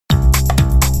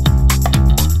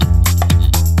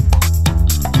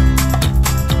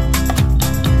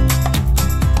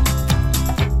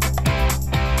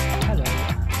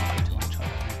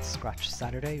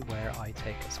Saturday, where I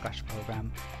take a Scratch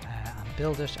program and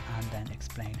build it and then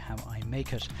explain how I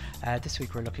make it. This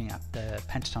week we're looking at the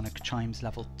Pentatonic Chimes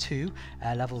Level 2.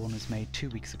 Level 1 was made 2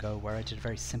 weeks ago, where I did a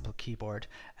very simple keyboard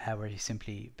where you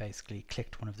simply basically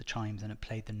clicked one of the chimes and it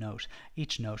played the note.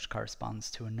 Each note corresponds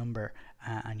to a number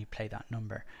and you play that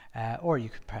number. Or you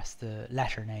could press the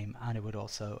letter name and it would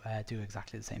also do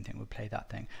exactly the same thing, it would play that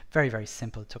thing. Very, very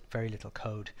simple, it took very little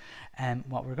code.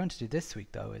 What we're going to do this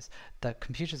week though is the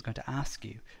computer is going to ask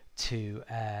you to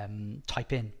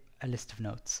type in a list of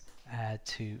notes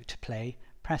to play,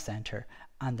 press enter,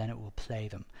 and then it will play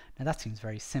them. Now that seems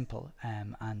very simple,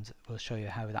 and we'll show you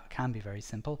how that can be very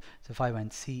simple. So if I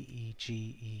went C, E,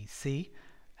 G, E, C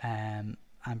and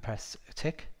press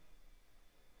tick,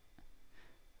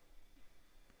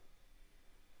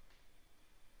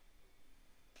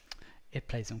 it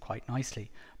plays them quite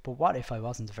nicely. But what if I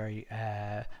wasn't a very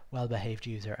well-behaved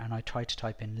user and I tried to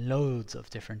type in loads of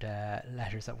different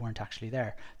letters that weren't actually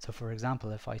there? So for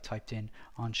example, if I typed in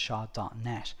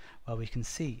onshot.net, well, we can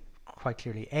see quite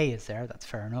clearly A is there, that's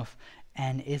fair enough,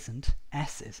 N isn't,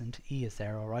 S isn't, E is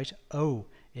there, alright, O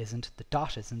isn't, the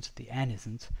dot isn't, the N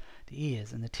isn't, the E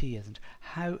is, and the T isn't.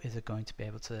 How is it going to be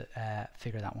able to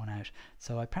figure that one out?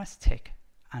 So I press tick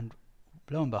and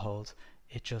lo and behold,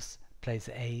 it just plays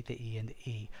the A, the E, and the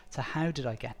E. So how did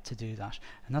I get to do that?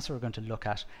 And that's what we're going to look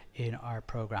at in our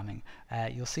programming.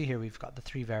 You'll see here we've got the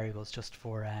three variables just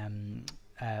for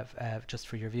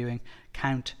your viewing: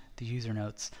 count, the user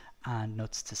notes, and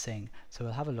notes to sing. So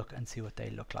we'll have a look and see what they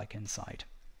look like inside.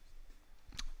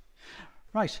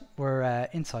 Right, we're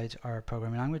inside our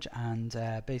programming language, and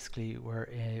basically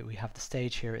we have the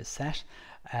stage here is set.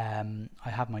 I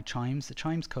have my chimes. The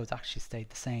chimes code's actually stayed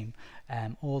the same.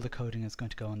 All the coding is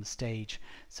going to go on the stage.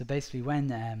 So basically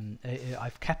when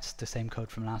I've kept the same code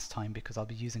from last time because I'll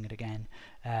be using it again.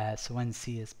 So when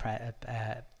C is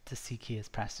the C key is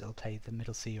pressed, it'll play the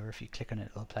middle C, or if you click on it,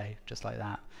 it'll play just like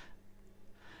that.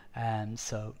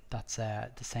 So that's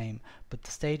the same, but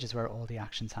the stage is where all the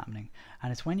action's happening,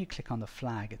 and it's when you click on the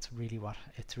flag it's really what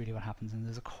happens. And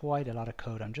there's quite a lot of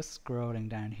code. I'm just scrolling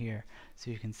down here so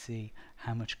you can see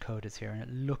how much code is here, and it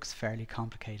looks fairly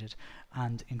complicated,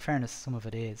 and in fairness some of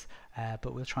it is,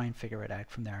 but we'll try and figure it out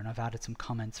from there. And I've added some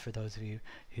comments for those of you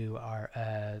who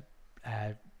are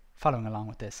following along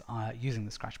with this using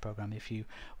the Scratch program. If you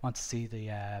want to see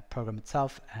the program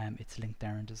itself, it's linked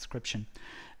there in the description.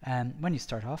 When you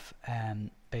start off,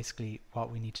 basically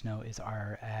what we need to know is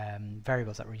our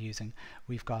variables that we're using.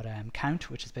 We've got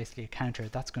count, which is basically a counter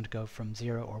that's going to go from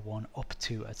 0 or 1 up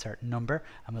to a certain number,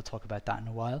 and we'll talk about that in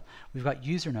a while. We've got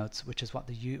user notes, which is what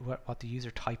the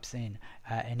user types in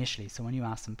initially. So when you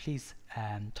ask them, please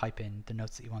type in the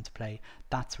notes that you want to play,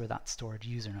 that's where that's stored,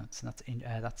 user notes, and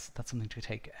that's something to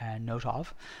take note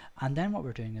of. And then what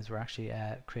we're doing is we're actually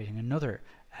creating another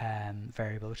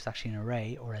variable, which is actually an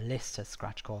array, or a list as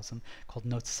Scratch calls them, called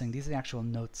notes to sing. These are the actual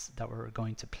notes that we're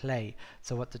going to play.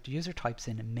 So what the user types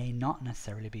in may not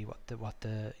necessarily be what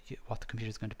the computer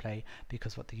is going to play,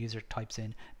 because what the user types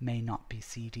in may not be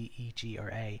C, D, E, G, or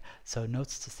A. So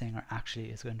notes to sing are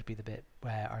going to be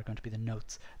the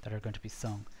notes that are going to be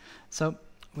sung. So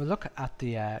we'll look at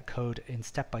the code in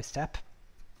step by step.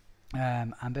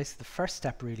 And basically the first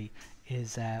step really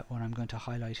is what I'm going to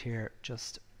highlight here,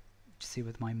 just see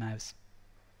with my mouse,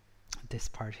 this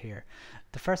part here.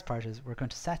 The first part is we're going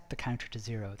to set the counter to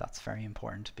 0. That's very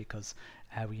important because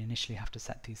we initially have to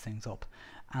set these things up.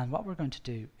 And what we're going to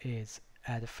do is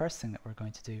the first thing that we're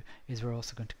going to do is we're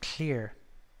also going to clear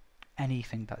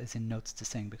anything that is in notes to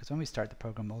sing, because when we start the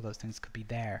program all those things could be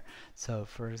there. So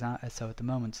for example, so at the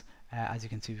moment as you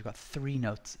can see, we've got 3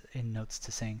 notes in notes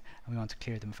to sing and we want to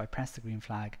clear them. If I press the green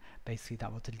flag, basically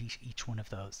that will delete each one of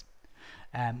those.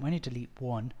 When you delete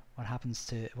one, what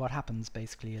happens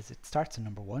basically is it starts at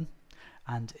number 1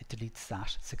 and it deletes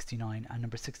that 69, and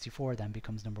number 64 then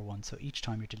becomes number 1. So each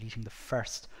time you're deleting the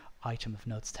first item of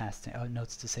notes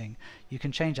to sing. You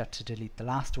can change that to delete the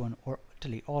last one or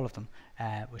delete all of them,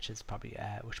 which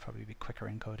probably be quicker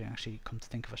in coding, actually, come to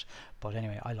think of it. But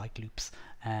anyway, I like loops,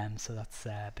 so that's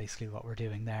basically what we're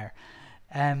doing there.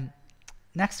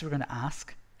 Next we're going to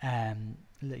ask,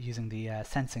 using the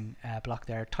sensing block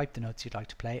there, type the notes you'd like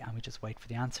to play, and we just wait for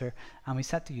the answer, and we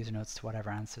set the user notes to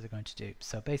whatever answer they're going to do.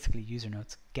 So basically user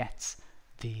notes gets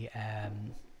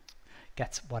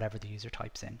whatever the user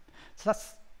types in. So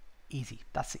that's easy.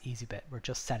 That's the easy bit. We're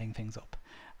just setting things up.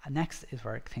 And next is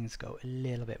where things go a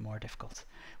little bit more difficult.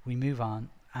 We move on.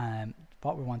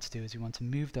 What we want to do is we want to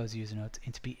move those user notes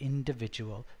into be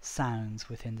individual sounds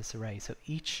within this array. So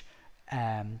each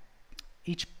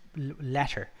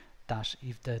letter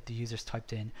that the user's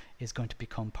typed in is going to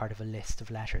become part of a list of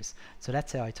letters. So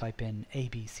let's say I type in A,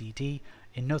 B, C, D.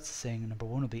 In notes to sing, number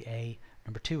 1 will be A,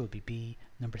 number 2 will be B,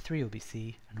 number 3 will be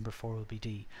C, and number 4 will be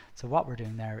D. So what we're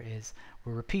doing there is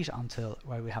we'll repeat until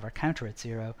where we have our counter at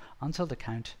 0 until the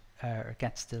count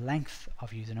gets the length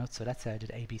of user notes. So let's say I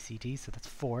did A, B, C, D, so that's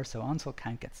 4. So until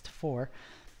count gets to 4,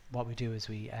 what we do is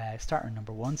we start on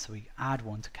number 1, so we add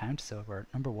 1 to count, so we're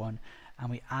at number 1, and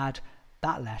we add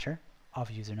that letter of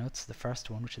user notes, the first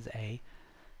one, which is A,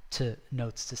 to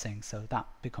notes to sing, so that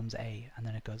becomes A, and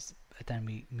then it goes, then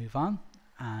we move on,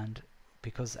 and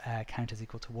because count is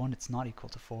equal to 1, it's not equal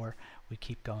to 4, we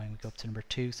keep going, we go up to number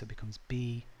 2, so it becomes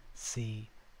B, C,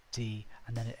 D,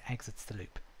 and then it exits the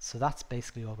loop. So that's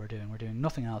basically all we're doing. We're doing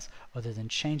nothing else other than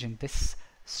changing this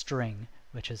string,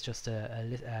 which is just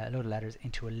a load of letters,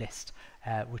 into a list,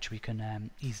 which we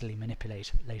can easily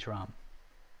manipulate later on.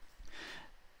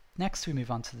 Next we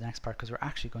move on to the next part, because we're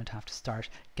actually going to have to start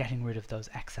getting rid of those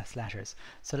excess letters.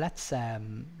 So let's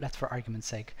for argument's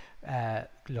sake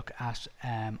look at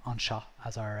onshot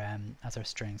as our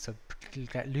string. So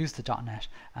lose the .NET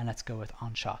and let's go with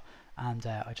onshot. And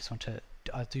I just want to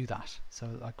I'll do that. So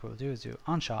like what we'll do is do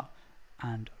onshot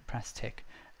and press tick,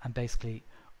 and basically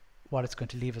what it's going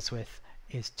to leave us with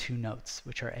is 2 notes,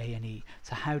 which are A and E.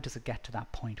 So how does it get to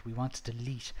that point? We want to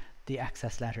delete the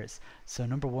excess letters. So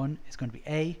number 1 is going to be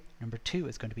A, number 2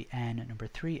 is going to be N, number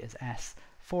 3 is S,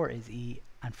 4 is E,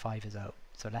 and 5 is O.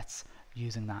 So let's,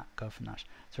 using that, go from that.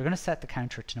 So we're going to set the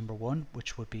counter to number 1,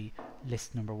 which would be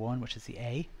list number 1, which is the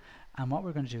A. And what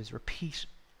we're going to do is repeat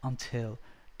until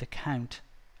the count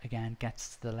again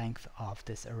gets to the length of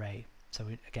this array. So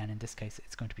again, in this case,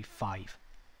 it's going to be 5.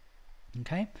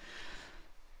 Okay.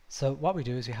 So what we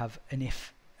do is we have an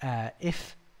if.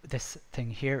 If this thing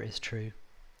here is true,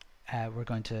 we're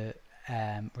going to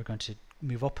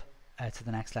move up to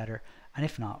the next letter, and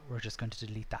if not, we're just going to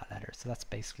delete that letter. So that's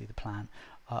basically the plan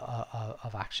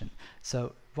of action.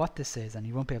 So what this is, and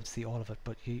you won't be able to see all of it,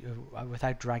 but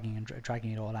without dragging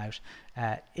it all out,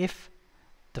 if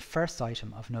the first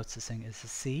item of notes to sing is a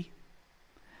C,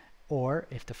 or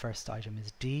if the first item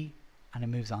is D and it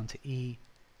moves on to E,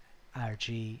 or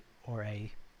G, or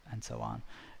A, and so on.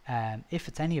 If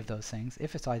it's any of those things,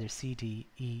 if it's either C, D,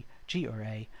 E, G, or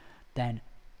A, then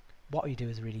what you do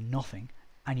is really nothing,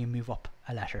 and you move up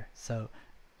a letter. So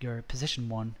your position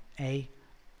 1, A,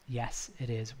 yes it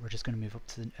is, we're just going to move up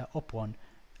to the, up 1,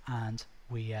 and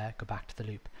we go back to the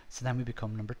loop. So then we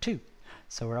become number 2.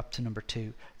 So we're up to number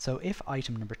 2. So if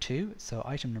item number 2, so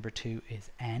item number 2 is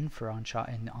N for onshot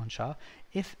in onshot.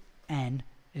 If N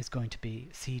is going to be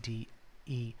C, D,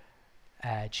 E,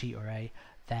 G, or A,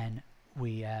 then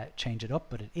we change it up,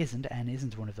 but it isn't. N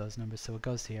isn't one of those numbers, so it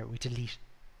goes here. We delete.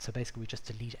 So basically we just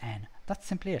delete N. That's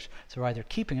simply it. So we're either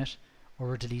keeping it or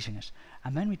we're deleting it.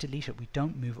 And when we delete it, we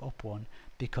don't move up 1,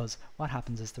 because what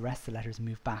happens is the rest of the letters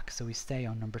move back. So we stay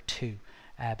on number 2,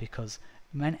 because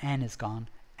when N is gone,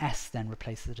 S then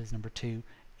replaces it as number 2,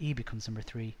 E becomes number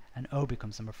 3, and O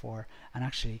becomes number 4, and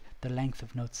actually the length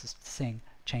of notes to sing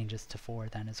changes to 4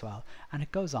 then as well, and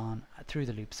it goes on through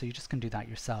the loop. So you just can do that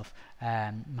yourself,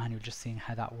 manually, just seeing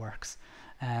how that works.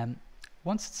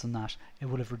 Once it's done that, it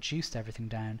will have reduced everything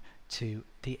down to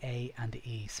the A and the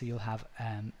E, so you'll have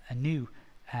a new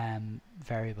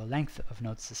variable. Length of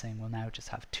notes to sing will now just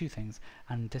have 2 things,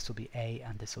 and this will be A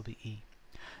and this will be E.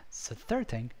 So the third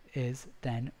thing is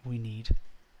then we need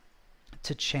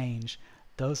to change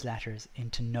those letters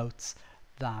into notes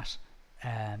that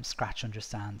Scratch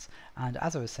understands. And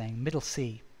as I was saying, middle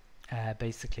C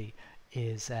basically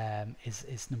is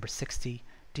number 60,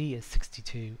 D is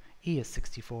 62, E is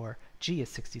 64, G is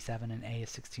 67, and A is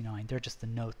 69. They're just the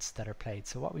notes that are played.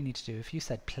 So what we need to do, if you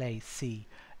said play C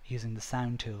using the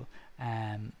sound tool,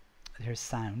 here's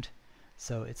sound,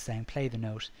 so it's saying play the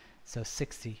note. So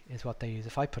 60 is what they use.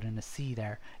 If I put in a C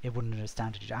there, it wouldn't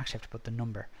understand it. You actually have to put the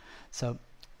number. So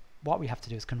what we have to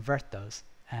do is convert those.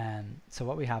 So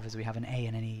what we have is we have an A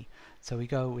and an E. So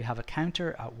we have a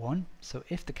counter at 1. So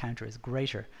if the counter is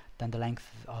greater than the length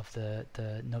of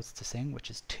the notes to sing, which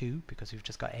is 2, because we've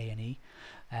just got A and E.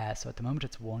 So at the moment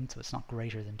it's 1, so it's not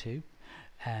greater than 2.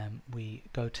 We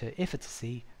go to, if it's a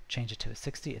C, change it to a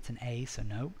 60. It's an A, so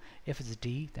no. If it's a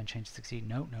D, then change to 60.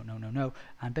 No, no, no, no, no.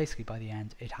 And basically by the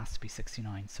end it has to be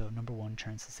 69. So number 1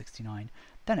 turns to 69.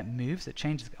 Then it moves, it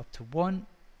changes up to 1.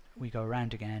 We go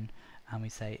around again and we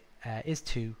say, is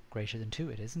 2 greater than 2?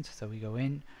 It isn't. So we go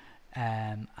in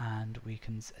and we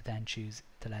can then choose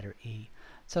the letter E.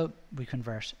 So we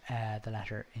convert the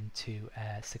letter into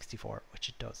 64, which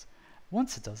it does.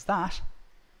 Once it does that,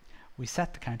 we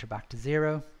set the counter back to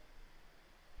 0,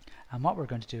 and what we're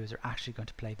going to do is we're actually going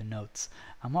to play the notes.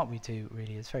 And what we do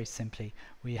really is very simply,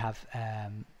 we have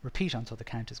repeat until the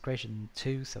count is greater than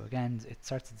 2, so again it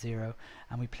starts at 0,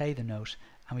 and we play the note,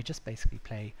 and we just basically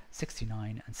play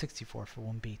 69 and 64 for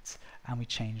 1 beats, and we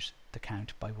change the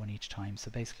count by 1 each time.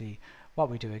 So basically what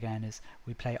we do again is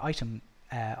we play item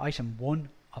 1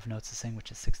 of notes to sing,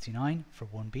 which is 69 for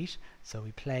 1 beat, so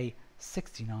we play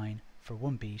 69 for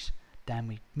 1 beat, then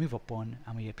we move up 1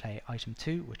 and we play item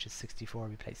 2, which is 64,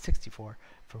 we play 64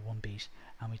 for 1 beat,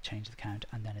 and we change the count,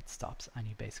 and then it stops and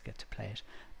you basically get to play it.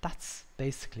 That's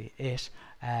basically it.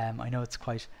 I know it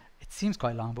seems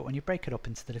quite long, but when you break it up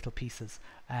into the little pieces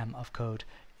of code,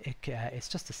 it's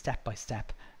just a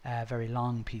step-by-step, very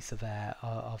long piece of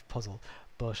puzzle.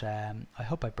 But I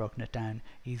hope I've broken it down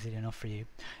easily enough for you.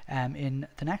 In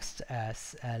the next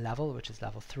level, which is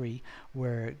level 3,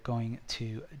 we're going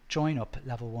to join up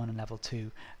level 1 and level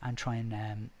 2 and try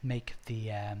and make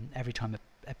the every time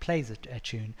it plays a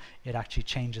tune, it actually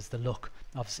changes the look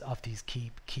of these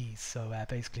keys. So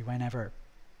basically whenever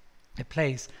it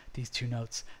plays these two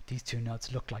notes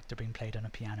look like they're being played on a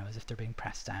piano, as if they're being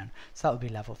pressed down. So that will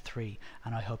be level 3,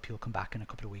 and I hope you'll come back in a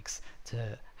couple of weeks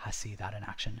to see that in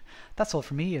action. That's all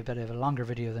for me, a bit of a longer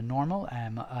video than normal,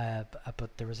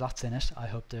 but there was lots in it. I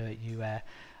hope that you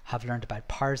have learned about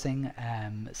parsing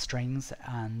strings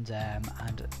and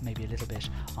maybe a little bit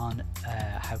on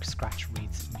how Scratch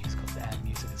reads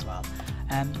music as well.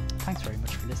 Thanks very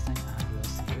much for listening, and we'll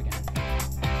see